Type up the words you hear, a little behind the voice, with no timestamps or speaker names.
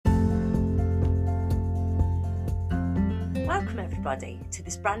everybody to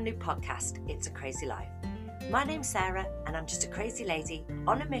this brand new podcast, It's a Crazy Life. My name's Sarah and I'm just a crazy lady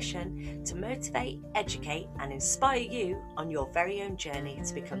on a mission to motivate, educate and inspire you on your very own journey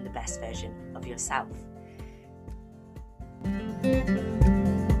to become the best version of yourself.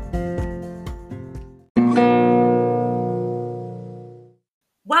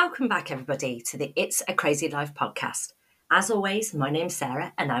 Welcome back everybody to the It's a Crazy Life podcast. As always, my name's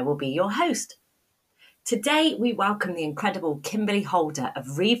Sarah and I will be your host. Today we welcome the incredible Kimberly Holder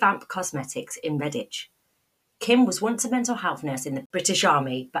of Revamp Cosmetics in Redditch. Kim was once a mental health nurse in the British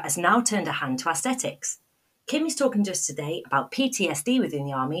Army, but has now turned her hand to aesthetics. Kim is talking to us today about PTSD within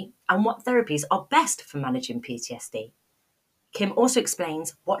the Army and what therapies are best for managing PTSD. Kim also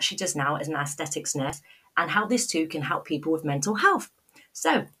explains what she does now as an aesthetics nurse and how this too can help people with mental health.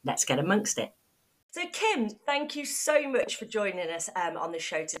 So let's get amongst it. So Kim, thank you so much for joining us on the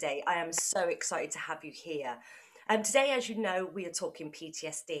show today. I am so excited to have you here. Today, as you know, we are talking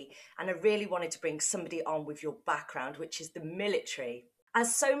PTSD, and I really wanted to bring somebody on with your background, which is the military.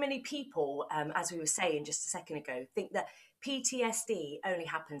 As so many people, as we were saying just a second ago, think that PTSD only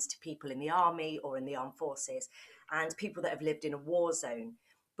happens to people in the army or in the armed forces and people that have lived in a war zone.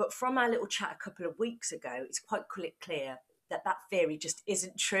 But from our little chat a couple of weeks ago, it's quite clear that theory just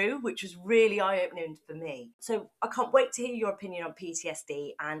isn't true, which was really eye-opening for me. So I can't wait to hear your opinion on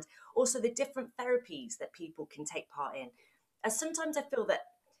PTSD and also the different therapies that people can take part in. As sometimes I feel that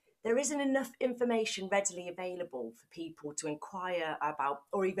there isn't enough information readily available for people to inquire about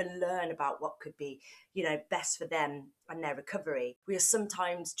or even learn about what could be, best for them and their recovery. We are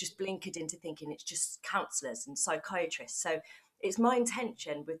sometimes just blinkered into thinking it's just counsellors and psychiatrists. So it's my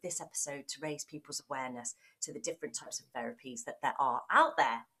intention with this episode to raise people's awareness to the different types of therapies that there are out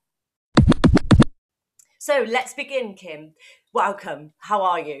there. So let's begin, Kim. Welcome. How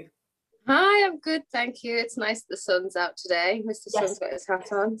are you? Hi, I'm good, thank you. It's nice the sun's out today. Mr. Sun's got his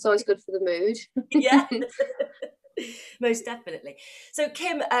hat on. It's always good for the mood. Yeah, most definitely. So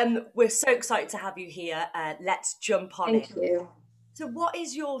Kim, we're so excited to have you here. Let's jump on Thank you. So what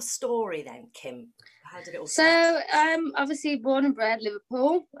is your story then, Kim? How did it all start? So obviously born and bred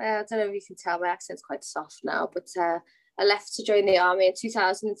Liverpool. I don't know if you can tell, my accent's quite soft now, but I left to join the army in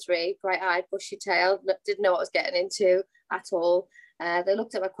 2003, bright-eyed, bushy-tailed, didn't know what I was getting into at all. They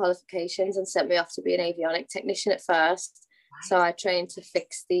looked at my qualifications and sent me off to be an avionic technician at first. Right. So I trained to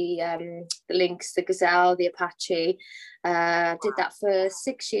fix the Lynx, the Gazelle, the Apache. Did that for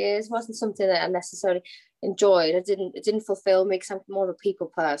 6 years. Wasn't something that I necessarily enjoyed. It didn't fulfill me because I'm more of a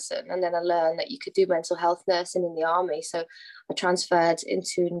people person. And then I learned that you could do mental health nursing in the army. So I transferred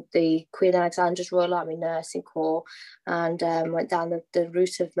into the Queen Alexandra's Royal Army Nursing Corps and went down the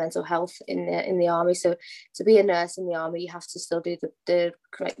route of mental health in the army. So to be a nurse in the army, you have to still do the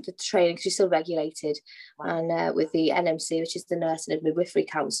training because you're still regulated. Wow. And with the NMC, which is the Nursing and Midwifery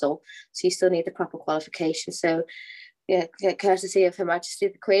Council, so you still need the proper qualification. So yeah, courtesy of Her Majesty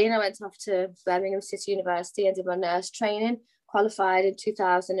the Queen, I went off to Birmingham City University and did my nurse training, qualified in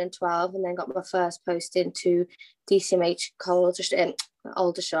 2012, and then got my first post into DCMH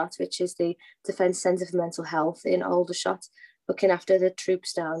Aldershot, which is the Defence Centre for Mental Health in Aldershot, looking after the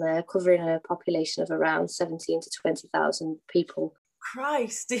troops down there, covering a population of around 17 to 20,000 people.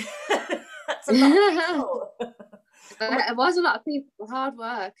 Christ, that's a lot of people. It was a lot of people, hard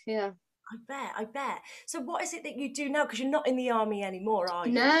work, yeah. I bet. So what is it that you do now? Because you're not in the army anymore, are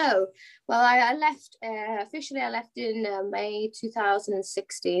you? No. Well, I left, officially I left in May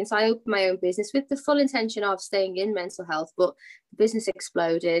 2016. So I opened my own business with the full intention of staying in mental health, but the business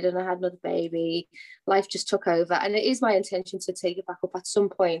exploded and I had another baby. Life just took over. And it is my intention to take it back up at some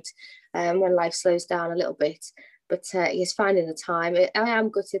point when life slows down a little bit. But it's finding the time. I am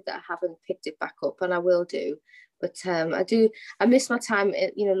gutted that I haven't picked it back up, and I will do. But I miss my time,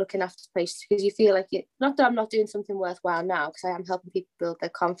 looking after patients, because you feel like, not that I'm not doing something worthwhile now, because I am helping people build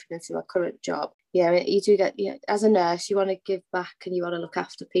their confidence in my current job. Yeah, you do get, as a nurse, you want to give back and you want to look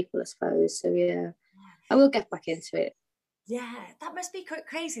after people, I suppose. So yeah, I will get back into it. Yeah, that must be quite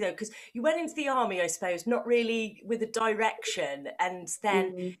crazy though, because you went into the army, I suppose, not really with a direction, and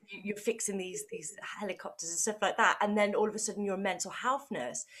then you're fixing these helicopters and stuff like that, and then all of a sudden you're a mental health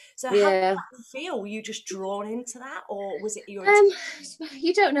nurse. So how did that feel? Were you just drawn into that, or was it your?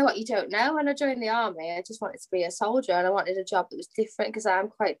 You don't know what you don't know. When I joined the army, I just wanted to be a soldier, and I wanted a job that was different because I'm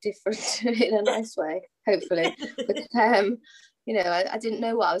quite different in a nice way, hopefully. But I didn't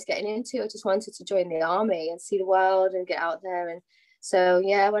know what I was getting into. I just wanted to join the army and see the world and get out there and So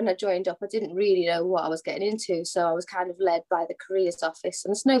yeah, when I joined up, I didn't really know what I was getting into. So I was kind of led by the careers office,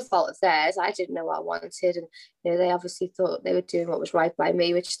 and it's no fault of theirs. I didn't know what I wanted, and they obviously thought they were doing what was right by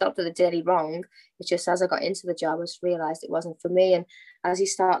me, which is not that they did any wrong. It's just as I got into the job, I just realised it wasn't for me. And as you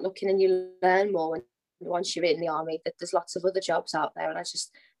start looking and you learn more, when once you're in the army, that there's lots of other jobs out there, and I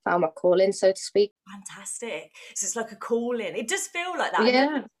just found my calling, so to speak. Fantastic. So it's like a calling. It does feel like that.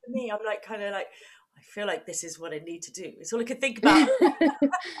 Yeah. And for me, I'm like kind of like, I feel like this is what I need to do. It's all I can think about.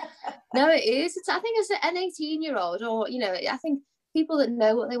 No, it is. I think as an 18-year-old, or I think people that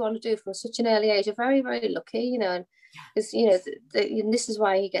know what they want to do from such an early age are very, very lucky. And because and this is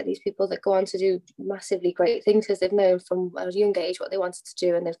why you get these people that go on to do massively great things, because they've known from a young age what they wanted to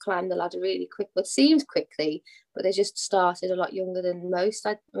do, and they've climbed the ladder really quick. What seems quickly, but they just started a lot younger than most.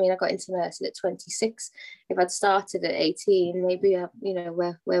 I mean, I got into nursing at 26. If I'd started at 18, maybe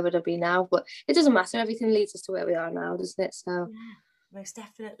where would I be now? But it doesn't matter. Everything leads us to where we are now, doesn't it? So yeah, most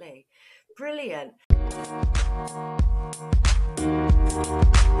definitely. Brilliant.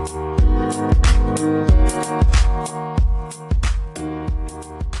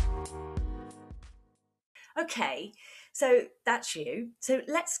 Okay, so that's you. So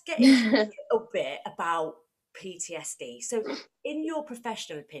let's get into a bit about PTSD. So in your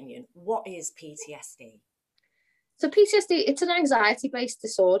professional opinion, what is PTSD? So PTSD, it's an anxiety-based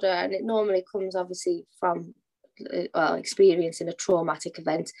disorder, and it normally comes obviously from experiencing a traumatic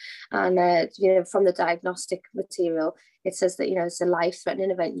event. And from the diagnostic material, it says that it's a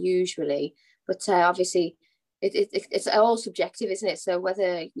life-threatening event usually, but obviously it's all subjective, isn't it? So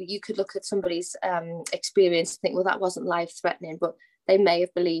whether you could look at somebody's experience and think, well, that wasn't life-threatening, but they may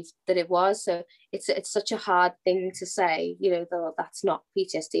have believed that it was. So it's such a hard thing to say, though, that's not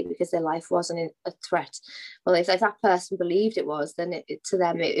PTSD because their life wasn't a threat. Well, if that person believed it was, then to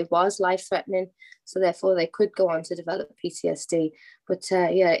them it was life-threatening. So therefore they could go on to develop PTSD. But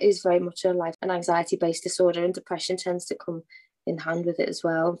it is very much an anxiety-based disorder, and depression tends to come in hand with it as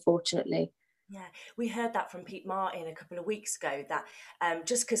well, unfortunately. Yeah, we heard that from Pete Martin a couple of weeks ago, that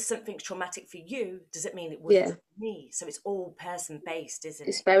just because something's traumatic for you doesn't mean it wouldn't for me. So it's all person-based, isn't it?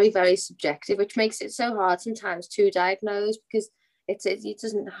 It's very, very subjective, which makes it so hard sometimes to diagnose, because it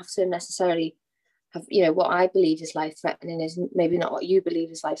doesn't have to necessarily have, what I believe is life-threatening is maybe not what you believe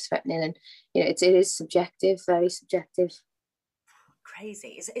is life-threatening. And, it is subjective, very subjective.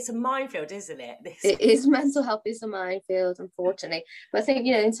 Crazy. It's a minefield, isn't it? It is. Mental health is a minefield, unfortunately. But I think,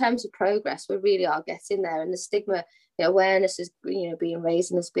 in terms of progress, we really are getting there. And the stigma, the awareness is, being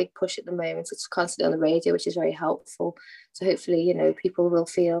raised, and there's a big push at the moment. It's constantly on the radio, which is very helpful. So hopefully, people will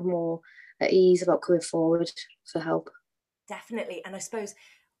feel more at ease about coming forward for help. Definitely. And I suppose,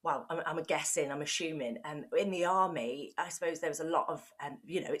 well, I'm guessing, I'm assuming, in the army, I suppose there was a lot of,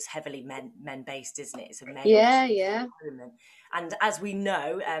 it's heavily men based, isn't it? It's a male environment. And as we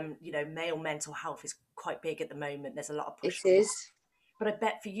know, male mental health is quite big at the moment. There's a lot of push. It is. But I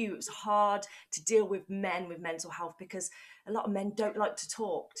bet for you, it was hard to deal with men with mental health, because a lot of men don't like to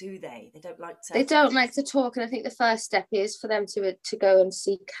talk, do they? They don't like to talk. And I think the first step is for them to go and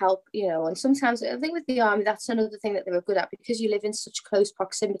seek help, and sometimes I think with the army, that's another thing that they were good at, because you live in such close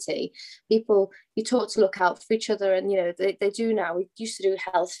proximity. People, you taught to look out for each other, and, they do now. We used to do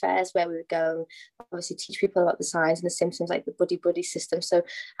health fairs where we would go and obviously teach people about the signs and the symptoms, like the buddy system. So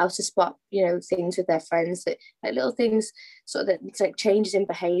how to spot, things with their friends, that like little things, sort of that it's like changes in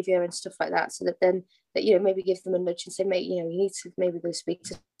behavior and stuff like that, so that then that maybe give them a nudge and say, mate, you need to maybe go speak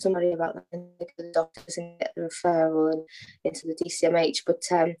to somebody about that, and go to the doctors and get the referral and into the DCMH. But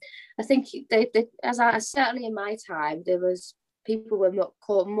I think they as certainly in my time, there was people were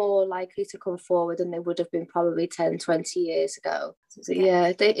more likely to come forward than they would have been probably 10, 20 years ago. So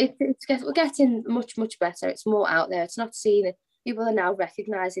yeah, we're getting much, much better. It's more out there. It's not seen. People are now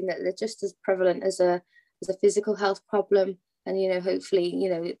recognising that they're just as prevalent as a physical health problem. And, hopefully,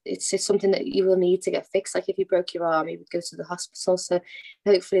 it's just something that you will need to get fixed. Like if you broke your arm, you would go to the hospital. So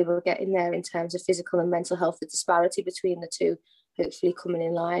hopefully we'll get in there in terms of physical and mental health, the disparity between the two, hopefully coming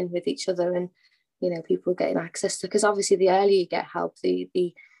in line with each other, and, people getting access to, because obviously the earlier you get help, the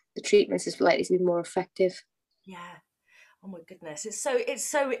treatments is likely to be more effective. Yeah. Oh my goodness. It's so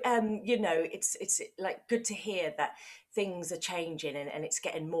it's like good to hear that things are changing, and it's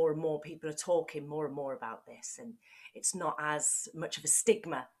getting more and more people are talking more and more about this, and it's not as much of a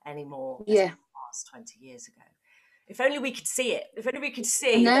stigma anymore as it was 20 years ago. If only we could see it. If only we could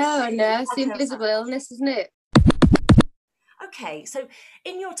see. No, it's the invisible illness, isn't it? Okay, so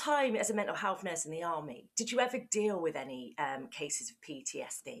in your time as a mental health nurse in the army, did you ever deal with any cases of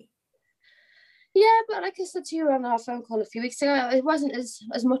PTSD? Yeah, but like I said to you on our phone call a few weeks ago, it wasn't as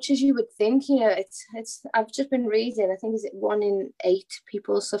much as you would think. You know, it's. I've just been reading. I think is it 1 in 8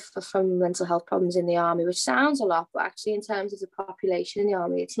 people suffer from mental health problems in the army, which sounds a lot, but actually in terms of the population in the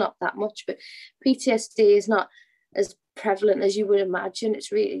army, it's not that much. But PTSD is not as prevalent as you would imagine.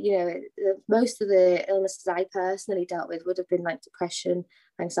 It's really, you know, most of the illnesses I personally dealt with would have been like depression,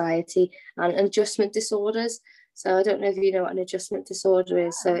 anxiety, and adjustment disorders. So I don't know if you know what an adjustment disorder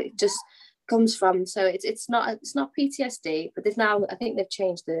is. So it just comes from, so it's not PTSD, but they've now, I think they've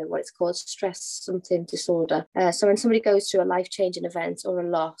changed the what it's called, stress something disorder. So when somebody goes through a life-changing event or a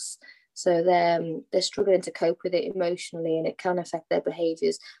loss, so they're struggling to cope with it emotionally, and it can affect their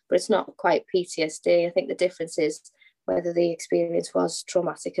behaviors, but it's not quite PTSD. I think the difference is whether the experience was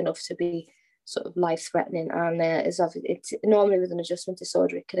traumatic enough to be sort of life-threatening, and it's normally with an adjustment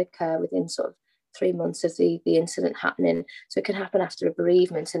disorder, it can occur within sort of 3 months of the incident happening. So it can happen after a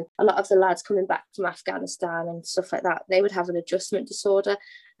bereavement. And a lot of the lads coming back from Afghanistan and stuff like that, they would have an adjustment disorder.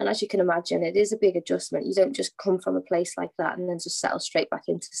 And as you can imagine, it is a big adjustment. You don't just come from a place like that and then just settle straight back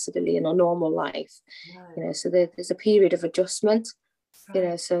into civilian or normal life. No. You know, so there's a period of adjustment. Right. You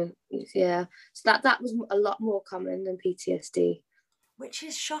know, so yeah, so that was a lot more common than PTSD. Which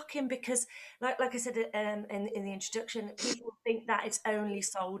is shocking because, like I said in the introduction, people think that it's only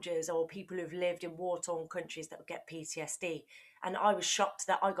soldiers or people who've lived in war-torn countries that get PTSD. And I was shocked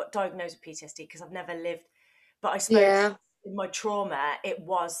that I got diagnosed with PTSD because I've never lived. But I suppose in my trauma, it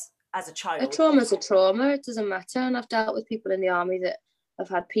was as a child. A trauma's a trauma. It doesn't matter. And I've dealt with people in the army that have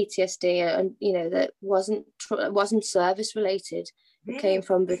had PTSD, and you know that wasn't service related. Really? It came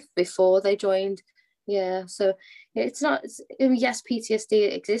from before they joined. Yeah, so it's not. Yes,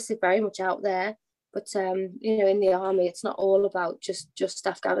 PTSD exists. It's very much out there, but you know, in the army, it's not all about just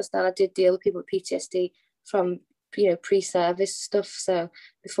Afghanistan. I did deal with people with PTSD from, you know, pre-service stuff. So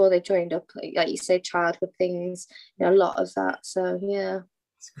before they joined up, like you say, childhood things. You know, a lot of that. So yeah.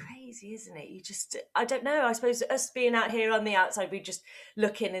 It's crazy, isn't it? You just, I don't know. I suppose us being out here on the outside, we just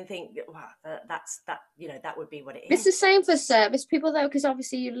look in and think, wow, you know, that would be what it is. It's the same for service people though, because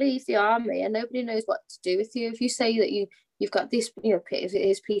obviously you leave the army and nobody knows what to do with you. If you say that you've got this, you know, if it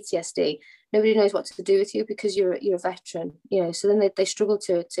is PTSD, nobody knows what to do with you because you're a veteran, you know. So then they struggle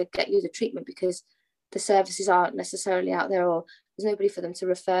to get you the treatment because the services aren't necessarily out there, or there's nobody for them to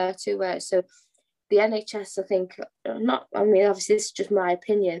refer to. So the NHS, I think, obviously this is just my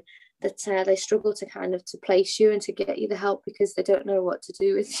opinion, that they struggle to kind of to place you and to get you the help because they don't know what to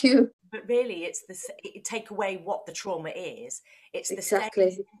do with you. But really, it's take away what the trauma is. It's the same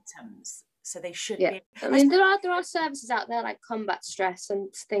symptoms, so they should be. I mean, there are services out there like combat stress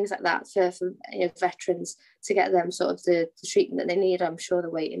and things like that for you know, veterans, to get them sort of the treatment that they need. I'm sure the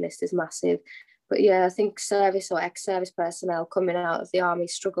waiting list is massive. But yeah, I think service or ex-service personnel coming out of the army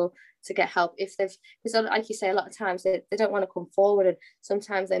struggle to get help if they've, because like you say, a lot of times they don't want to come forward, and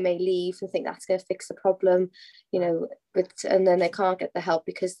sometimes they may leave and think that's going to fix the problem, you know, and then they can't get the help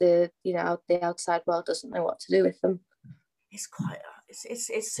because the outside world doesn't know what to do with them.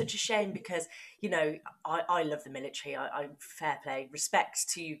 It's such a shame because, you know, I love the military. I fair play, respect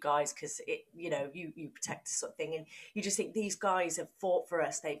to you guys, because it, you know, you protect this sort of thing, and you just think these guys have fought for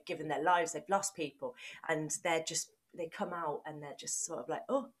us. They've given their lives. They've lost people, and they come out and they're just sort of like,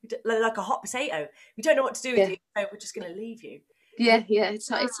 oh, like a hot potato. We don't know what to do with you, so we're just going to leave you. Yeah,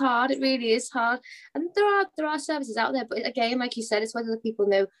 it's hard. It really is hard. And there are services out there, but again, like you said, it's whether the people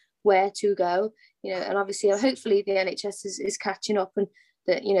know where to go, you know. And obviously, hopefully, the NHS is catching up, and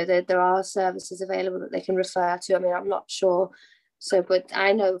that, you know, there are services available that they can refer to. I mean, I'm not sure. So, but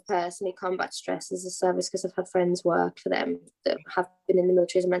I know personally, combat stress is a service because I've had friends work for them that have been in the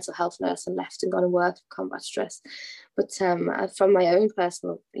military as a mental health nurse and left and gone and worked for combat stress. But from my own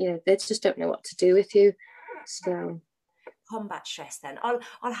personal, you know, they just don't know what to do with you. So combat stress, then I'll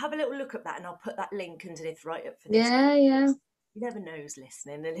have a little look at that, and I'll put that link underneath right up for this. Yeah. You never know who's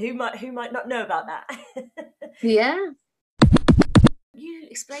listening and who might not know about that. Yeah. You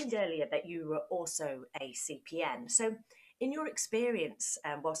explained earlier that you were also a CPN. So in your experience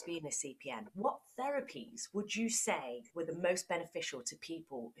whilst being a CPN, what therapies would you say were the most beneficial to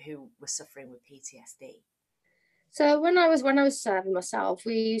people who were suffering with PTSD? So when I was serving myself,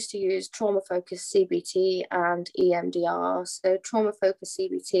 we used to use trauma-focused CBT and EMDR. So trauma-focused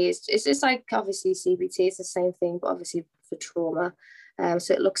CBT is just like, obviously CBT is the same thing, but obviously for trauma.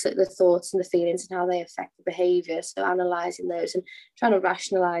 So it looks at the thoughts and the feelings and how they affect the behaviour. So analysing those and trying to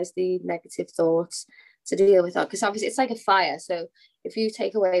rationalise the negative thoughts to deal with that. Because obviously it's like a fire. So if you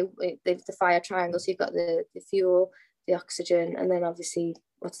take away the fire triangle, so you've got the fuel, the oxygen, and then obviously,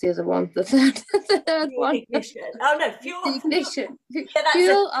 what's the other one? The third one. Ignition. Oh no, fuel. The ignition.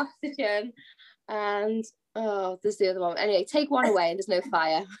 Fuel, oxygen, and there's the other one. Anyway, take one away and there's no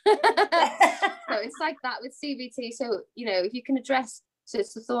fire. So it's like that with CBT. So, you know, if you can address, so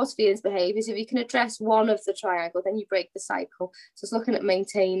it's the thoughts, feelings, behaviors. If you can address one of the triangle, then you break the cycle. So it's looking at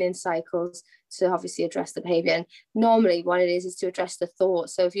maintaining cycles to obviously address the behavior. And normally what it is to address the thought.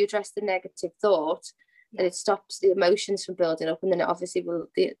 So if you address the negative thought, then it stops the emotions from building up, and then it obviously will,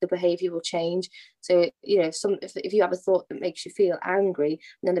 the behavior will change. So, you know, if you have a thought that makes you feel angry,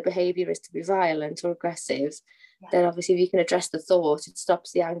 and then the behavior is to be violent or aggressive, then obviously if you can address the thought, it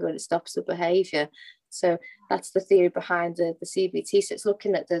stops the anger and it stops the behavior. So that's the theory behind the CBT. So it's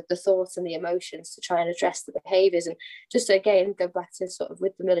looking at the thoughts and the emotions to try and address the behaviors. And just to, again, go back to sort of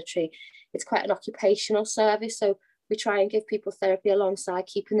with the military, it's quite an occupational service. So we try and give people therapy alongside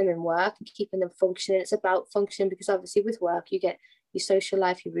keeping them in work and keeping them functioning. It's about function, because obviously with work you get your social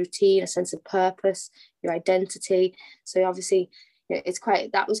life, your routine, a sense of purpose, your identity. So obviously, you know,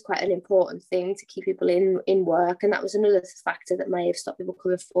 that was quite an important thing to keep people in work. And that was another factor that may have stopped people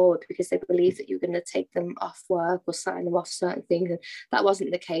coming forward, because they believed that you were going to take them off work or sign them off certain things. And that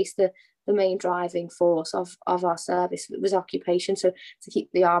wasn't the case. The main driving force of our service was occupation. So to keep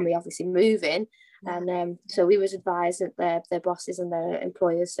the army obviously moving. And so we was advised that their bosses and their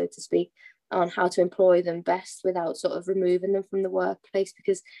employers, so to speak, on how to employ them best without sort of removing them from the workplace,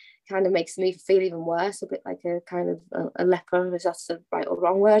 because it kind of makes them even feel even worse, a bit like a kind of a leper, if that's the right or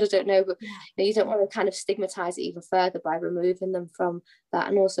wrong word, I don't know, but you don't want to kind of stigmatize it even further by removing them from that.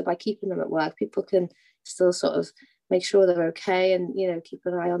 And also by keeping them at work, people can still sort of make sure they're okay, and, you know, keep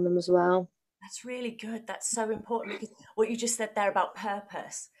an eye on them as well. That's really good. That's so important, because what you just said there about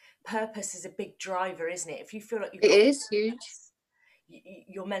purpose is a big driver, isn't it? If you feel like you've It got is huge.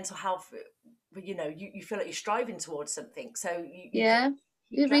 your mental health, you know, you feel like you're striving towards something. So you have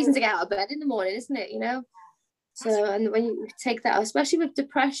reason to get out of bed in the morning, isn't it? You know. So, and when you take that, especially with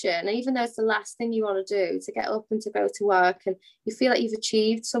depression, even though it's the last thing you want to do, to get up and to go to work, and you feel like you've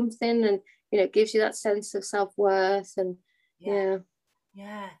achieved something, and, you know, it gives you that sense of self-worth. And yeah.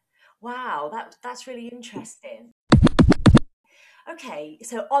 Wow, that's really interesting. Okay,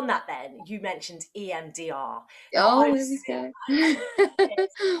 so on that then, you mentioned EMDR. Oh, there we go.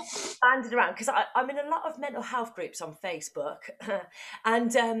 Banded around, because I'm in a lot of mental health groups on Facebook,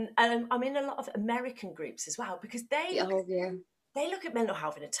 and I'm in a lot of American groups as well, because they look at mental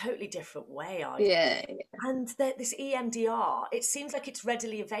health in a totally different way. And this EMDR, it seems like it's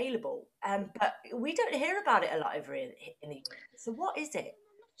readily available, but we don't hear about it a lot over in the US. So what is it?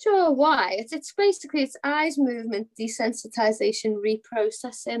 Sure, why? It's basically it's eyes movement desensitization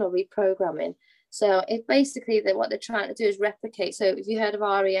reprocessing or reprogramming. So it basically what they're trying to do is replicate. So have you heard of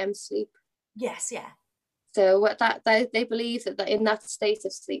REM sleep? Yes, yeah. So what they believe that in that state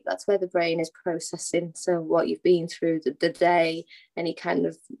of sleep, that's where the brain is processing. So what you've been through the day, any kind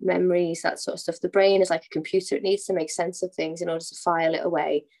of memories, that sort of stuff. The brain is like a computer; it needs to make sense of things in order to file it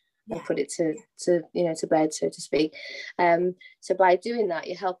away and put it to bed, so to speak. So by doing that,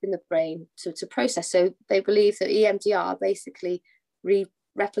 you're helping the brain to process. So they believe that EMDR basically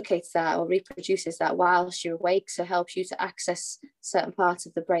replicates that or reproduces that whilst you're awake, so helps you to access certain parts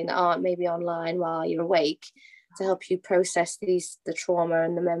of the brain that aren't maybe online while you're awake, to help you process the trauma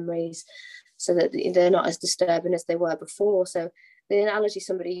and the memories, so that they're not as disturbing as they were before. So the analogy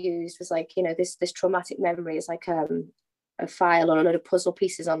somebody used was like, you know, this traumatic memory is like a file or a load of puzzle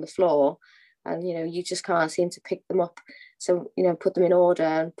pieces on the floor, and, you know, you just can't seem to pick them up. So, you know, put them in order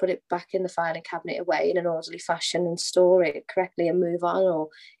and put it back in the filing cabinet away in an orderly fashion, and store it correctly and move on, or,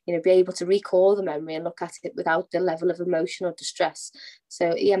 you know, be able to recall the memory and look at it without the level of emotional distress.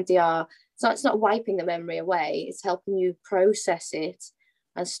 So EMDR, it's not wiping the memory away, it's helping you process it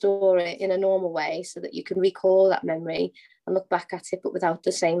and store it in a normal way, so that you can recall that memory and look back at it, but without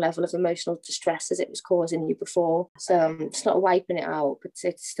the same level of emotional distress as it was causing you before. So it's not wiping it out, but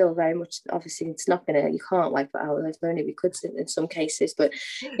it's still very much, obviously it's not you can't wipe it out, if only we could in some cases, but,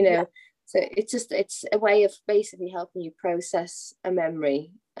 you know, so it's a way of basically helping you process a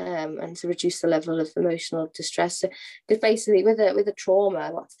memory, and to reduce the level of emotional distress. So, because basically with a trauma,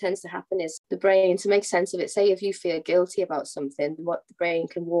 what tends to happen is the brain, to make sense of it, say if you feel guilty about something, what the brain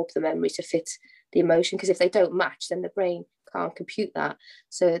can warp the memory to fit the emotion, because if they don't match, then the brain can't compute that.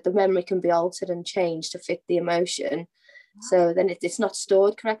 So the memory can be altered and changed to fit the emotion. So then it's not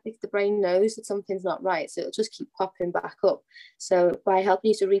stored correctly. The brain knows that something's not right, so it'll just keep popping back up. So by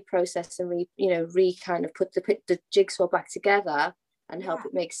helping you to reprocess and kind of put the jigsaw back together and help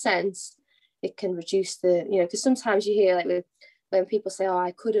it make sense, it can reduce the, you know, because sometimes you hear like when people say, oh,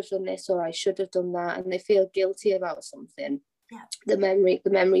 I could have done this or I should have done that, and they feel guilty about something. The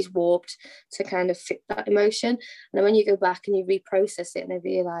memory's warped to kind of fit that emotion. And then when you go back and you reprocess it, and they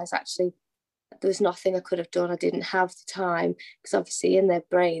realize actually there was nothing I could have done. I didn't have the time, because obviously in their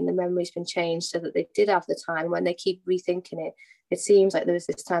brain the memory's been changed so that they did have the time. When they keep rethinking it, it seems like there was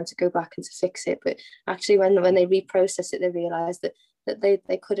this time to go back and to fix it, but actually when they reprocess it, they realize that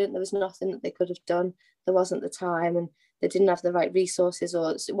they couldn't. There was nothing that they could have done. There wasn't the time, and they didn't have the right resources,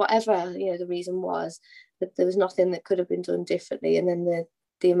 or whatever, you know, the reason was, that there was nothing that could have been done differently. And then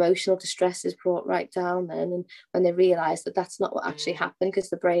the emotional distress is brought right down then, and when they realize that that's not what actually happened, because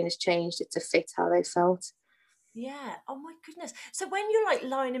the brain has changed it to fit how they felt. Yeah. Oh my goodness. So when you're like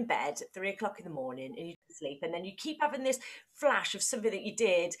lying in bed at 3 o'clock in the morning and you sleep, and then you keep having this flash of something that you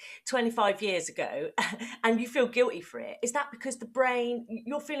did 25 years ago and you feel guilty for it, is that because the brain,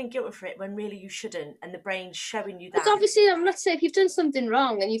 you're feeling guilty for it when really you shouldn't, and the brain's showing you But that? obviously, I'm not saying if you've done something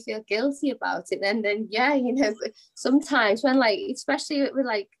wrong and you feel guilty about it, then yeah, you know. But sometimes when, like, especially with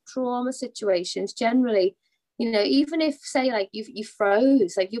like trauma situations, generally, you know, even if, say, like you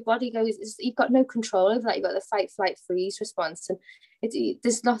froze, like your body goes, you've got no control over that. You've got the fight, flight, freeze response, and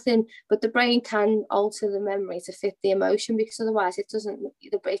there's nothing. But the brain can alter the memory to fit the emotion, because otherwise it doesn't.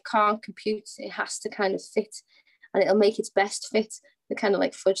 It can't compute. It has to kind of fit, and it'll make its best fit. To kind of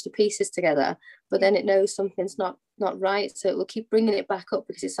like fudge the pieces together, but then it knows something's not right, so it will keep bringing it back up,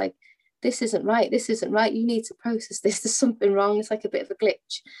 because it's like, this isn't right, you need to process this, there's something wrong. It's like a bit of a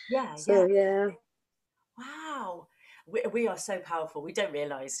glitch. Yeah, So yeah. yeah, Wow. We are so powerful. We don't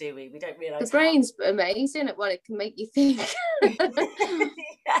realize, do we? We don't the realize how. brain's amazing at what it can make you think.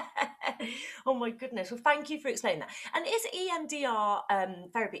 Yeah. Oh my goodness. Well, thank you for explaining that. And is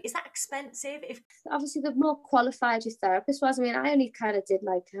EMDR therapy, is that expensive? If Obviously, the more qualified your therapist was. I mean, I only kind of did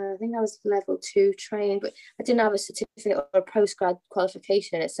like, I think I was level 2 trained, but I didn't have a certificate or a postgrad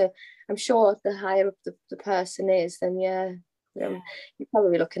qualification in it. So I'm sure the higher up the person is, then yeah, Yeah, you're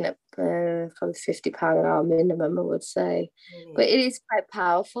probably looking at probably £50 an hour minimum, I would say. But really. it is quite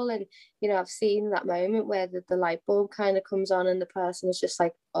powerful. And, you know, I've seen that moment where the light bulb kind of comes on and the person is just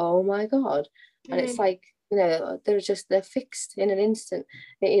like, oh my God. And it's Really? like, you know, they're fixed in an instant.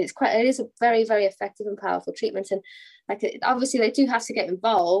 It is a very, very effective and powerful treatment. And like, obviously they do have to get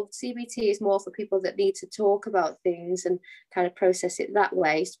involved. CBT is more for people that need to talk about things and kind of process it that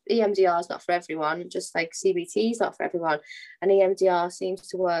way. EMDR is not for everyone, just like CBT is not for everyone. And EMDR seems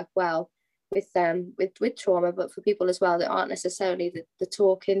to work well with them with trauma, but for people as well that aren't necessarily the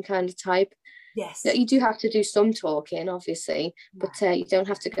talking kind of type. Yes. You do have to do some talking, obviously, but you don't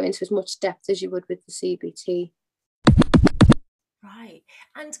have to go into as much depth as you would with the CBT. Right.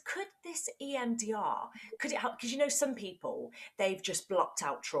 And could this EMDR, could it help? Because you know, some people, they've just blocked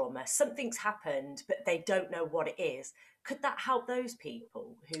out trauma. Something's happened, but they don't know what it is. Could that help those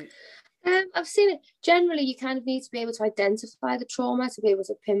people who? I've seen it. Generally, you kind of need to be able to identify the trauma to be able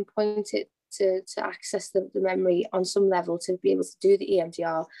to pinpoint it, to access the memory on some level, to be able to do the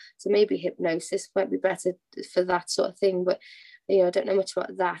EMDR. So maybe hypnosis might be better for that sort of thing. But you know, I don't know much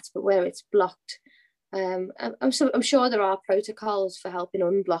about that. But where it's blocked, I'm sure there are protocols for helping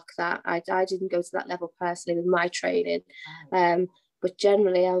unblock that. I didn't go to that level personally with my training. But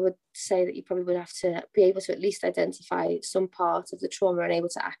generally, I would say that you probably would have to be able to at least identify some part of the trauma and able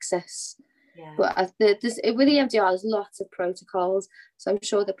to access. Yeah. But with EMDR, there's lots of protocols, so I'm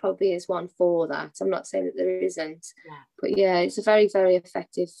sure there probably is one for that. I'm not saying that there isn't, Yeah. but yeah, it's a very, very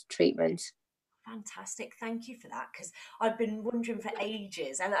effective treatment. Fantastic. Thank you for that. Because I've been wondering for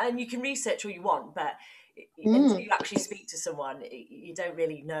ages, and you can research all you want, but until you actually speak to someone, you don't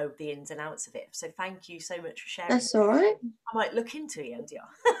really know the ins and outs of it. So thank you so much for sharing. That's all right. I might look into EMDR.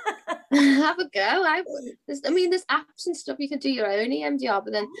 Have a go. There's apps and stuff you can do your own EMDR,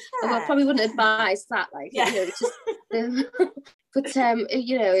 but then I probably wouldn't advise that. Like, Yeah. you know, it's just, but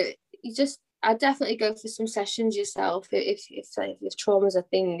you know, I definitely go for some sessions yourself if trauma's a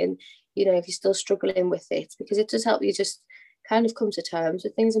thing, and you know, if you're still struggling with it, because it does help you just kind of come to terms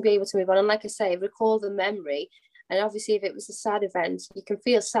with things and be able to move on. And like I say, recall the memory. And obviously, if it was a sad event, you can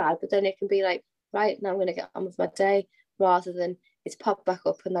feel sad, but then it can be like, right, now I'm going to get on with my day, rather than it's popped back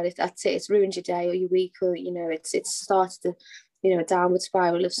up and that's it. It's ruined your day or your week, or you know, it's started a downward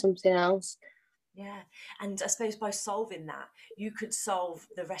spiral of something else. Yeah. And I suppose by solving that, you could solve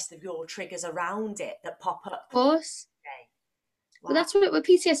the rest of your triggers around it that pop up. Of course. Okay. Wow. But that's what with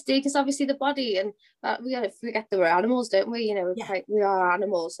PTSD, because obviously the body, and we gotta forget that we're animals, don't we? You know, we are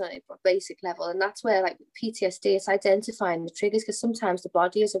animals at a basic level, and that's where like PTSD is identifying the triggers, because sometimes the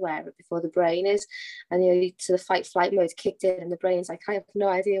body is aware of it before the brain is, and you know, to the fight flight mode kicked in, and the brain's like, I have no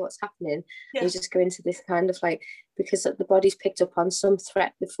idea what's happening. Yeah. And you just go into this kind of like, because the body's picked up on some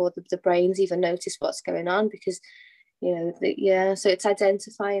threat before the brain's even noticed what's going on, because you know, so it's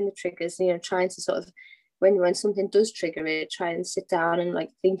identifying the triggers, you know, trying to sort of when something does trigger it, try and sit down and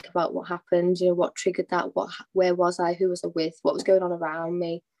like think about what happened, you know, what triggered that, where was I, who was I with, what was going on around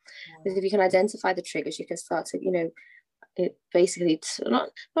me. Because if you can identify the triggers, you can start to, you know, it basically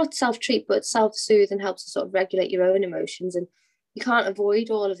not self-treat but self-soothe and help to sort of regulate your own emotions. And you can't avoid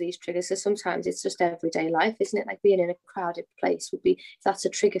all of these triggers, so sometimes it's just everyday life, isn't it? Like being in a crowded place would be, if that's a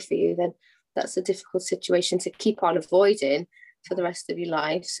trigger for you, then that's a difficult situation to keep on avoiding for the rest of your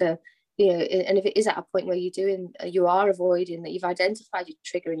life. So, you know, and if it is at a point where you are avoiding, that you've identified your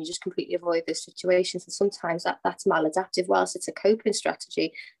trigger and you just completely avoid those situations, and sometimes that's maladaptive. Whilst it's a coping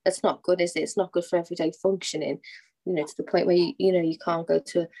strategy, that's not good, is it? It's not good for everyday functioning, you know, to the point where you know, you can't go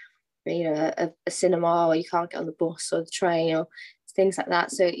to, you know, a cinema, or you can't get on the bus or the train or things like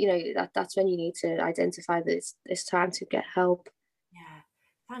that. So, you know, that's when you need to identify that it's time to get help. Yeah,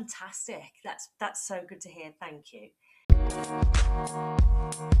 fantastic. That's so good to hear. Thank you.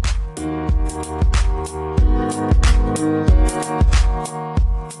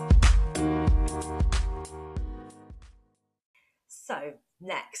 So,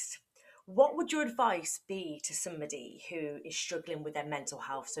 next, what would your advice be to somebody who is struggling with their mental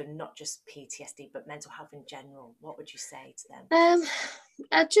health? So not just PTSD, but mental health in general. What would you say to them?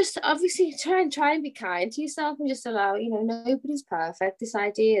 I just obviously try and be kind to yourself, and just allow, you know, nobody's perfect. This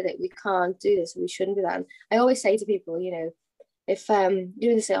idea that we can't do this and we shouldn't do that. And I always say to people, you know, if you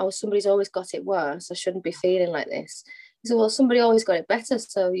know, they say, oh, somebody's always got it worse, I shouldn't be feeling like this. So, well, somebody always got it better,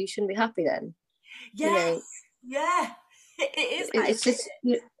 so you shouldn't be happy then. Yes, You know, yeah, it is. it's just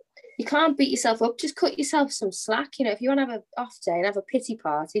you can't beat yourself up. Just cut yourself some slack. You know, if you want to have an off day and have a pity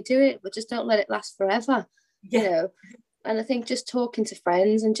party, do it, but just don't let it last forever. Yeah. You know, and I think just talking to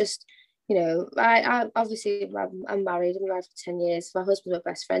friends and just, you know, I obviously I'm married. I'm married for 10 years. My husband's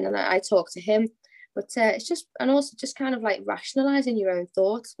my best friend, and I talk to him. But it's just, and also just kind of like rationalizing your own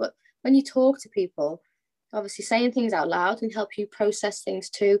thoughts. But when you talk to people, obviously saying things out loud can help you process things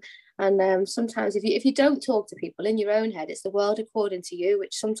too. And sometimes if you don't talk to people in your own head, it's the world according to you,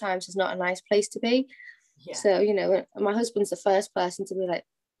 which sometimes is not a nice place to be. Yeah. So, you know, my husband's the first person to be like,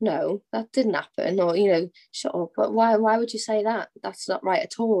 no, that didn't happen, or, you know, shut up. But why would you say that? That's not right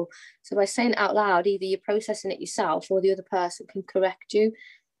at all. So by saying it out loud, either you're processing it yourself or the other person can correct you.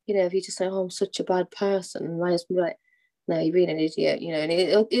 You know, if you just say, oh, I'm such a bad person, and my husband will be like, no, you're being an idiot, you know,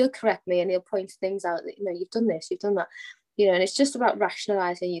 and he'll correct me and he'll point things out that, you know, you've done this, you've done that, you know. And it's just about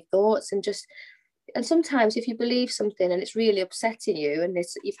rationalizing your thoughts, and sometimes if you believe something and it's really upsetting you, and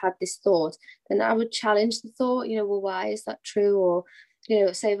you've had this thought, then I would challenge the thought, you know, well, why is that true? Or, you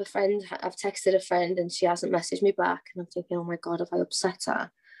know, say I've texted a friend and she hasn't messaged me back, and I'm thinking, oh my God, have I upset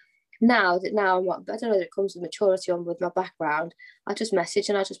her? Now I don't know whether it comes with maturity or with my background, I just message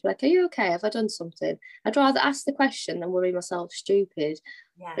and I just be like, are you okay? Have I done something? I'd rather ask the question than worry myself stupid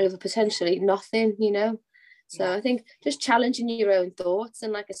over potentially nothing, you know. So I think just challenging your own thoughts,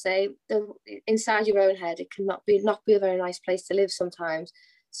 and like I say, inside your own head, it can not be a very nice place to live sometimes.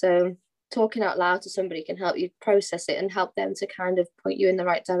 So talking out loud to somebody can help you process it and help them to kind of point you in the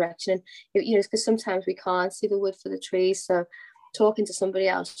right direction. And, you know, because sometimes we can't see the wood for the trees. So talking to somebody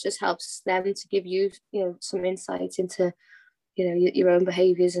else just helps them to give you, you know, some insight into, you know, your own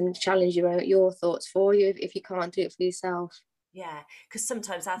behaviors, and challenge your thoughts for you if you can't do it for yourself. Yeah, because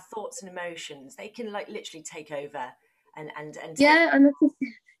sometimes our thoughts and emotions, they can like literally take over and yeah, and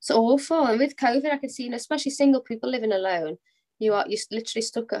it's awful. And with COVID, I can see, you know, especially single people living alone, you're literally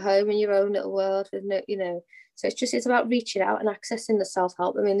stuck at home in your own little world with no, you know. So it's about reaching out and accessing the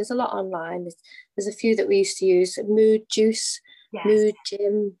self-help. I mean, there's a lot online. There's a few that we used to use: Mood Juice, Mood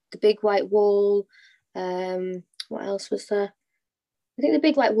Gym, The Big White Wall. What else was there? I think The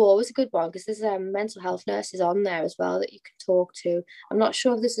Big White Wall was a good one, because there's mental health nurses on there as well that you can talk to. I'm not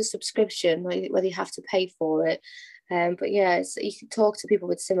sure if there's a subscription, whether you have to pay for it. But yeah, you can talk to people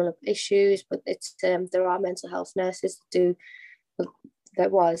with similar issues, but it's there are mental health nurses that do,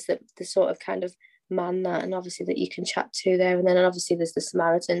 the sort of kind of man that, and obviously that you can chat to there. And then obviously there's the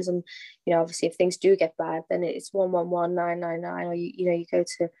Samaritans, and, you know, obviously if things do get bad, then it's 111 999, or you know, you go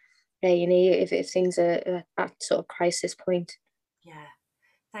to A&E if things are at sort of crisis point. Yeah,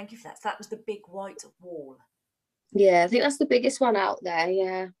 thank you for that. So that was The Big White Wall. Yeah, I think that's the biggest one out there.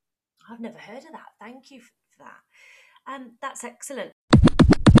 Yeah, I've never heard of that. Thank you for that. That's excellent.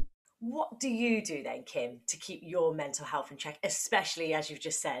 What do you do then, Kim, to keep your mental health in check, especially as you've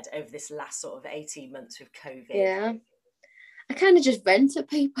just said over this last sort of 18 months with COVID? Yeah, I kind of just vent at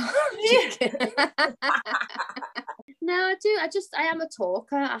people. No, I do. I am a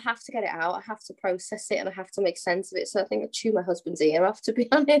talker. I have to get it out. I have to process it and I have to make sense of it. So I think I chew my husband's ear off, to be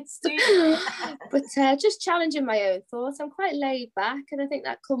honest. But just challenging my own thoughts. I'm quite laid back. And I think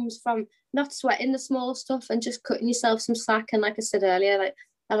that comes from not sweating the small stuff and just cutting yourself some slack. And like I said earlier, like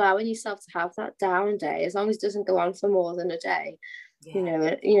allowing yourself to have that down day, as long as it doesn't go on for more than a day.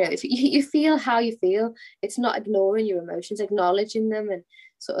 Yeah. If you feel how you feel, it's not ignoring your emotions, acknowledging them and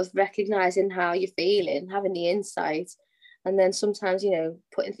sort of recognizing how you're feeling, having the insight, and then sometimes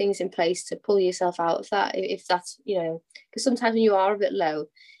putting things in place to pull yourself out of that, if that's because sometimes when you are a bit low,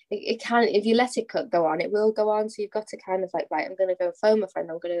 it can, if you let it go on, it will go on. So you've got to kind of like, right, I'm going to go phone my friend,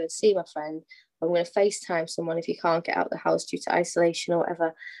 I'm going to go see my friend, I'm going to FaceTime someone if you can't get out of the house due to isolation or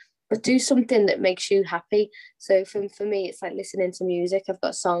whatever, but do something that makes you happy. So for me, it's like listening to music. I've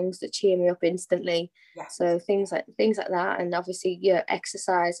got songs that cheer me up instantly. Yes. So things like that. And obviously,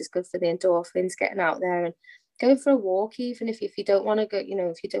 exercise is good for the endorphins, getting out there and going for a walk, even if you don't want to go,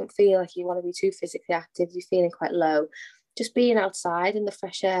 if you don't feel like you want to be too physically active, you're feeling quite low, just being outside in the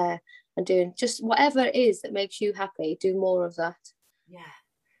fresh air and doing just whatever it is that makes you happy, do more of that. Yeah,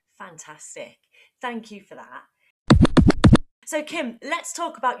 fantastic. Thank you for that. So Kim, let's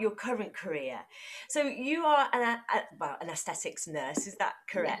talk about your current career. So you are an aesthetics nurse, is that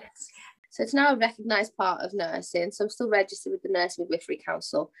correct? Yes. So it's now a recognised part of nursing. So I'm still registered with the Nursing Midwifery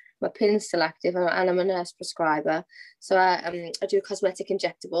Council. My PIN's still active and I'm a nurse prescriber. So I do cosmetic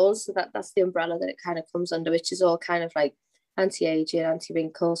injectables. So that's the umbrella that it kind of comes under, which is all kind of like anti-aging,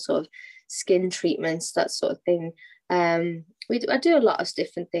 anti-wrinkle, sort of skin treatments, that sort of thing. I do a lot of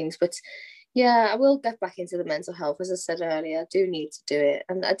different things, but yeah, I will get back into the mental health. As I said earlier, I do need to do it.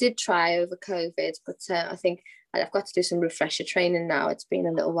 And I did try over COVID, but I think I've got to do some refresher training now. It's been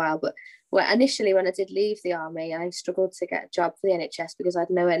a little while. But initially, when I did leave the army, I struggled to get a job for the NHS because I had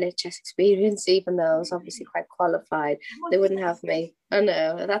no NHS experience, even though I was obviously quite qualified. They wouldn't have me. I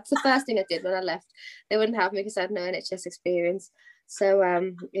know. That's the first thing I did when I left. They wouldn't have me because I had no NHS experience. So,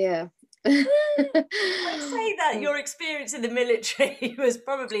 yeah. I'd say that your experience in the military was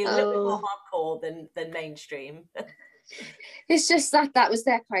probably a little bit more hardcore than mainstream. It's just that was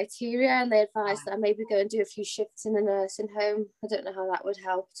their criteria, and they advised that I maybe go and do a few shifts in a nursing home. I don't know how that would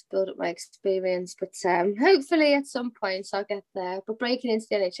help to build up my experience, but hopefully at some point I'll get there. But breaking into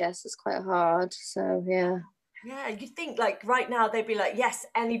the NHS is quite hard, so yeah. Yeah, you think like right now they'd be like, yes,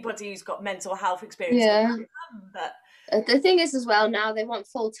 anybody who's got mental health experience. Yeah. But the thing is as well, now they want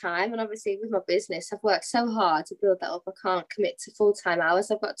full-time, and obviously with my business I've worked so hard to build that up. I can't commit to full-time hours.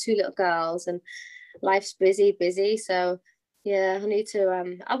 I've got 2 little girls and life's busy, so yeah, I need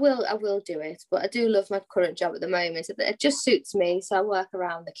to I will do it. But I do love my current job at the moment. It just suits me, so I work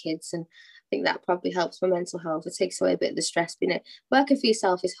around the kids, and I think that probably helps my mental health. It takes away a bit of the stress. Working for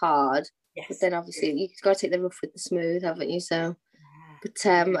yourself is hard. Yes. But then obviously you've got to take the rough with the smooth, haven't you? So but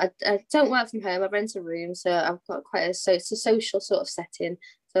I don't work from home. I rent a room, so I've got it's a social sort of setting.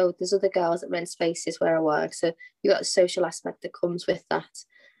 So there's other girls that rent spaces where I work. So you've got a social aspect that comes with that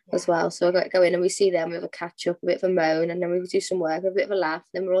as well. So I got to go in and we see them, we have a catch up, a bit of a moan, and then we do some work, a bit of a laugh,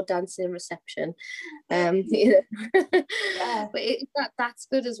 then we're all dancing in reception. But that's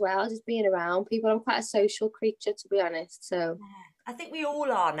good as well, just being around people. I'm quite a social creature, to be honest. So I think we all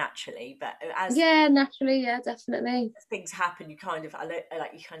are naturally, but naturally, definitely. As things happen, you kind of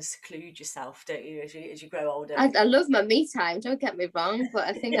seclude yourself, don't you, as you grow older? I love my me time. Don't get me wrong, but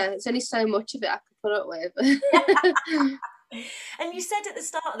I think it's only so much of it I can put up with. And you said at the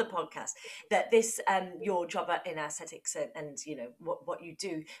start of the podcast that this your job in aesthetics and what you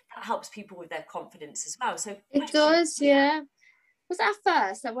do, that helps people with their confidence as well. So it does, yeah. Because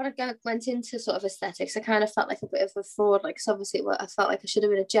at first, when I went into sort of aesthetics, I kind of felt like a bit of a fraud. Like, cause obviously, I felt like I should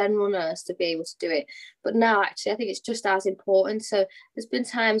have been a general nurse to be able to do it. But now, actually, I think it's just as important. So there's been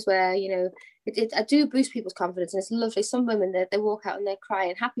times where, I do boost people's confidence, and it's lovely. Some women, they walk out and they're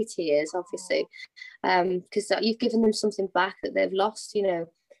crying, happy tears, obviously, because you've given them something back that they've lost,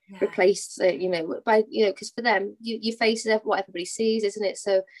 replaced, by, because for them, your face is what everybody sees, isn't it?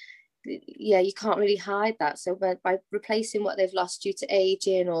 So yeah, you can't really hide that. So by replacing what they've lost due to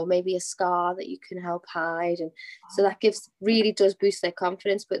aging, or maybe a scar that you can help hide, and so that really does boost their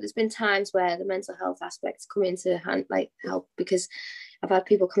confidence. But there's been times where the mental health aspects come into hand, like help, because I've had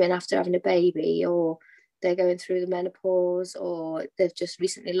people come in after having a baby, or they're going through the menopause, or they've just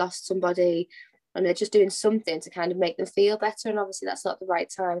recently lost somebody, and they're just doing something to kind of make them feel better. And obviously that's not the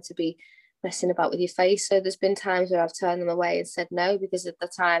right time to be messing about with your face. So there's been times where I've turned them away and said no, because at the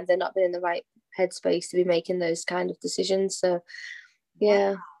time they're not been in the right headspace to be making those kind of decisions. So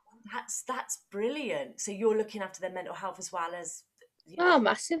yeah. Wow. That's brilliant. So you're looking after their mental health as well as Oh,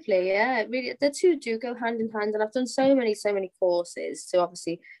 massively, yeah. Really, the two do go hand in hand, and I've done so many courses. So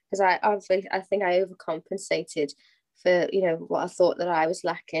obviously, because I think I overcompensated for what I thought that I was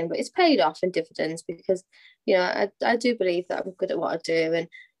lacking, but it's paid off in dividends because I do believe that I'm good at what I do, and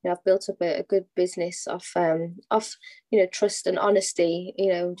I've built up a good business off trust and honesty.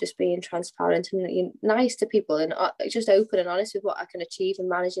 Just being transparent and nice to people, and just open and honest with what I can achieve and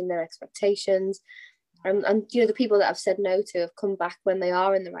managing their expectations. And the people that I've said no to have come back when they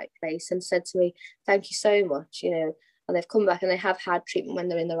are in the right place and said to me, thank you so much, and they've come back and they have had treatment when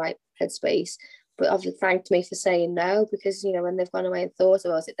they're in the right headspace, but have thanked me for saying no, because when they've gone away and thought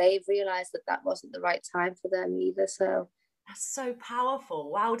about it, they've realized that that wasn't the right time for them either. So that's so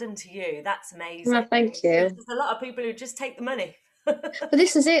powerful. Well done to you. That's amazing. well, thank you. There's a lot of people who just take the money. But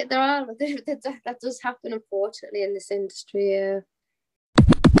this is it. That does happen, unfortunately, in this industry.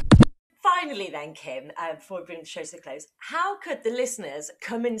 Finally then, Kim, before we bring the show to a close, how could the listeners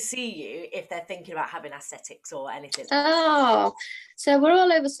come and see you if they're thinking about having aesthetics or anything? Oh, so we're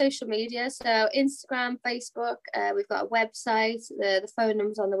all over social media. So Instagram, Facebook, we've got a website, the phone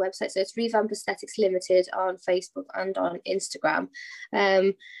number's on the website. So it's Revamp Aesthetics Limited on Facebook and on Instagram.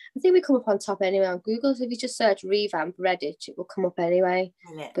 I think we come up on top anyway on Google. So if you just search Revamp Redditch, it will come up anyway.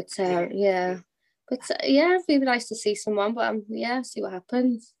 But yeah. But yeah, it'd be nice to see someone, but see what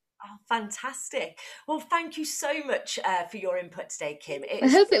happens. Oh, fantastic. Well, thank you so much for your input today, Kim. I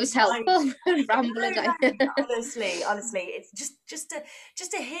hope it was helpful. Rambling. Honestly, it's just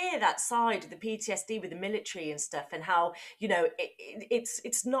to hear that side of the PTSD with the military and stuff, and how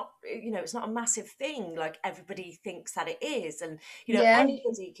it's not it's not a massive thing like everybody thinks that it is, and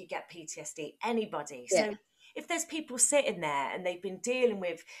anybody could get PTSD, anybody. So if there's people sitting there and they've been dealing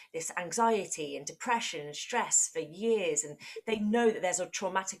with this anxiety and depression and stress for years, and they know that there's a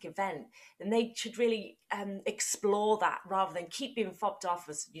traumatic event, then they should really explore that rather than keep being fobbed off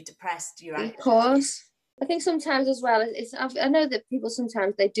as you're depressed, you're anxious. Of course. I think sometimes as well, I know that people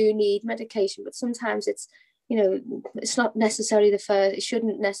sometimes they do need medication, but sometimes it's it's not necessarily the first. It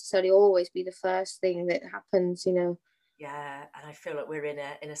shouldn't necessarily always be the first thing that happens. Yeah, and I feel like we're in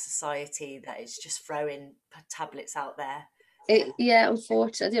a society that is just throwing tablets out there.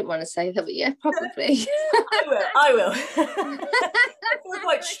 Unfortunately, I didn't want to say that, but yeah, probably. I will. I feel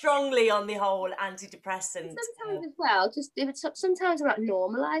quite strongly on the whole antidepressant. Sometimes as well, just if it's sometimes about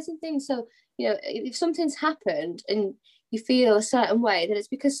normalizing things. So if something's happened and you feel a certain way, then it's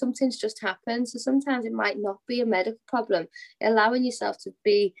because something's just happened. So sometimes it might not be a medical problem. Allowing yourself to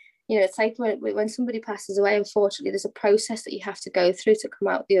be. It's like when somebody passes away, unfortunately, there's a process that you have to go through to come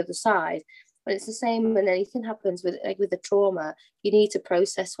out the other side. But it's the same when anything happens with the trauma. You need to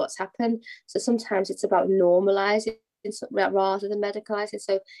process what's happened. So sometimes it's about normalizing rather than medicalizing.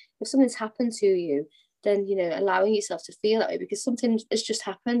 So if something's happened to you, then allowing yourself to feel that way, because something has just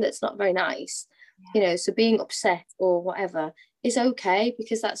happened that's not very nice. So being upset or whatever is okay,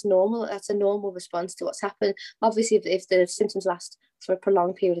 because that's normal. That's a normal response to what's happened. Obviously, if the symptoms last for a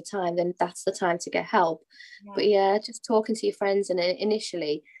prolonged period of time, then that's the time to get help. But just talking to your friends and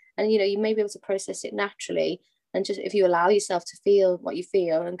initially, and you may be able to process it naturally, and just if you allow yourself to feel what you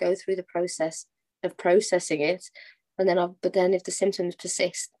feel and go through the process of processing it, and then if the symptoms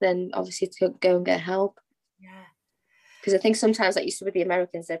persist, then obviously to go and get help. Because I think sometimes, like you said with the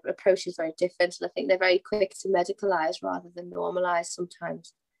Americans, their approach is very different, and I think they're very quick to medicalize rather than normalize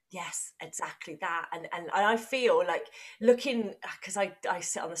sometimes. Yes, exactly that. And I feel like looking, because I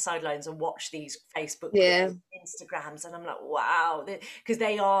sit on the sidelines and watch these Facebook groups, Instagrams, and I'm like, wow, because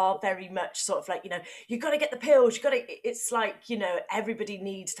they are very much sort of like, you got to get the pills, it's like, everybody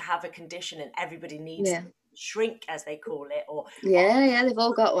needs to have a condition and everybody needs to shrink, as they call it, or they've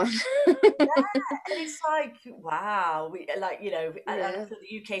all got one. And it's like, wow, I feel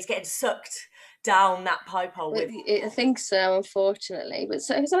the UK is getting sucked down that pipe hole. I think so, unfortunately. But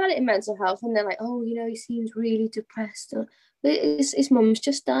so because I had it in mental health, and they're like, oh, he seems really depressed. His mum's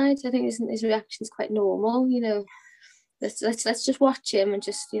just died. I think his reaction is quite normal. Let's just watch him and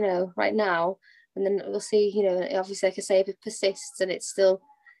just right now, and then we'll see. Obviously, like I say, if it persists and it's still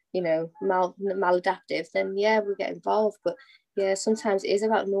maladaptive, then we'll get involved. But sometimes it is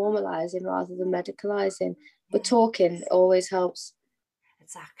about normalizing rather than medicalizing. But talking always helps.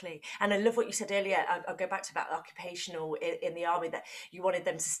 Exactly. And I love what you said earlier. I'll go back to about occupational in the army, that you wanted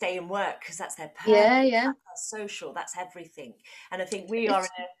them to stay and work because that's their purpose, that's their social, that's everything. And I think we are in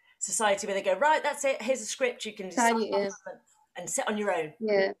a society where they go, right, that's it, here's a script, you can decide and sit on your own.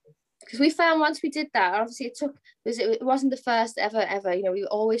 Because we found once we did that, obviously it wasn't the first ever, we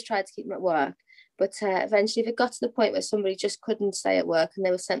always tried to keep them at work, but eventually if it got to the point where somebody just couldn't stay at work and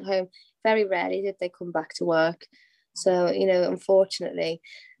they were sent home, very rarely did they come back to work. So, unfortunately,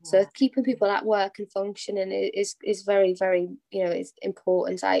 so keeping people at work and functioning is very, very, is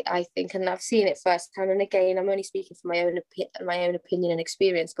important, I think. And I've seen it firsthand. And again, I'm only speaking from my own opinion and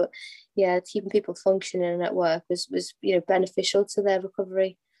experience. But yeah, keeping people functioning at work was beneficial to their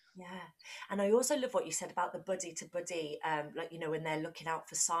recovery. Yeah. And I also love what you said about the buddy to buddy, when they're looking out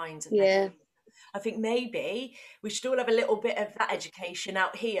for signs. And I think maybe we should all have a little bit of that education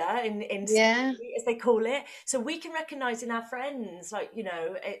out here in as they call it, so we can recognise in our friends, are you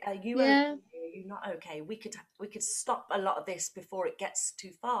okay? Are you not okay? We could stop a lot of this before it gets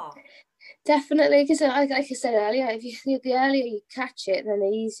too far. Definitely, because like I said earlier, the earlier you catch it, then the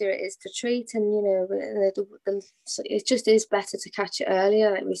easier it is to treat, and it just is better to catch it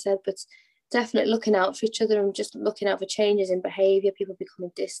earlier, like we said. But definitely looking out for each other and just looking out for changes in behaviour, people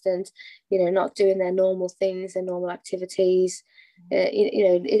becoming distant, not doing their normal things, their normal activities.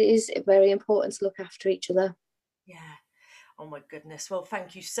 It is very important to look after each other. Yeah. Oh my goodness. Well,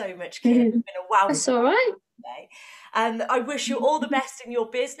 thank you so much, Kim. It's been a wow. That's all right. Today. I wish you all the best in your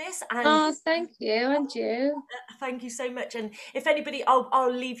business. And thank you, and you. Thank you so much. And if anybody,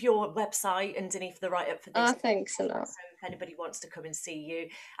 I'll leave your website underneath the write-up for this. Thanks a lot. So if anybody wants to come and see you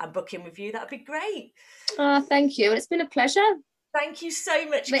and book in with you, that'd be great. Thank you. It's been a pleasure. Thank you so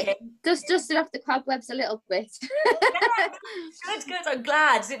much, Kim. Dusted off the cobwebs a little bit. Yeah, good. I'm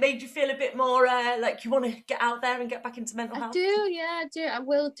glad. It made you feel a bit more like you want to get out there and get back into mental health. I do. I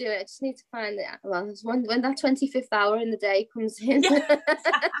will do it. I just need to find it. Well, when that 25th hour in the day comes in. Yeah.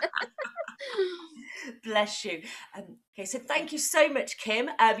 Bless you. Okay, so thank you so much, Kim.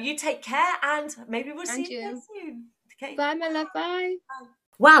 You take care, and maybe we'll see you again soon. Okay. Bye, my love. Bye.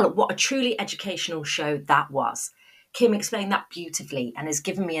 Well, what a truly educational show that was. Kim explained that beautifully and has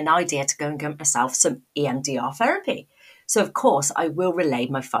given me an idea to go and get myself some EMDR therapy. So, of course, I will relay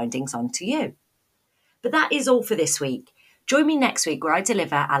my findings on to you. But that is all for this week. Join me next week where I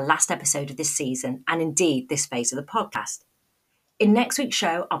deliver our last episode of this season and indeed this phase of the podcast. In next week's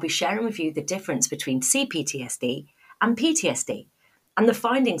show, I'll be sharing with you the difference between CPTSD and PTSD and the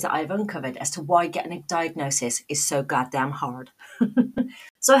findings that I've uncovered as to why getting a diagnosis is so goddamn hard.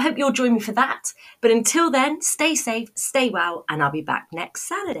 So I hope you'll join me for that. But until then, stay safe, stay well, and I'll be back next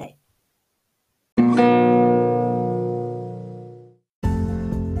Saturday.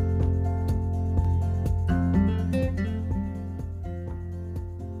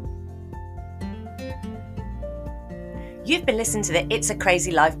 You've been listening to the It's a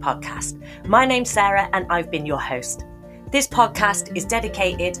Crazy Life podcast. My name's Sarah and I've been your host. This podcast is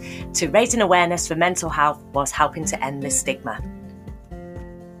dedicated to raising awareness for mental health whilst helping to end the stigma.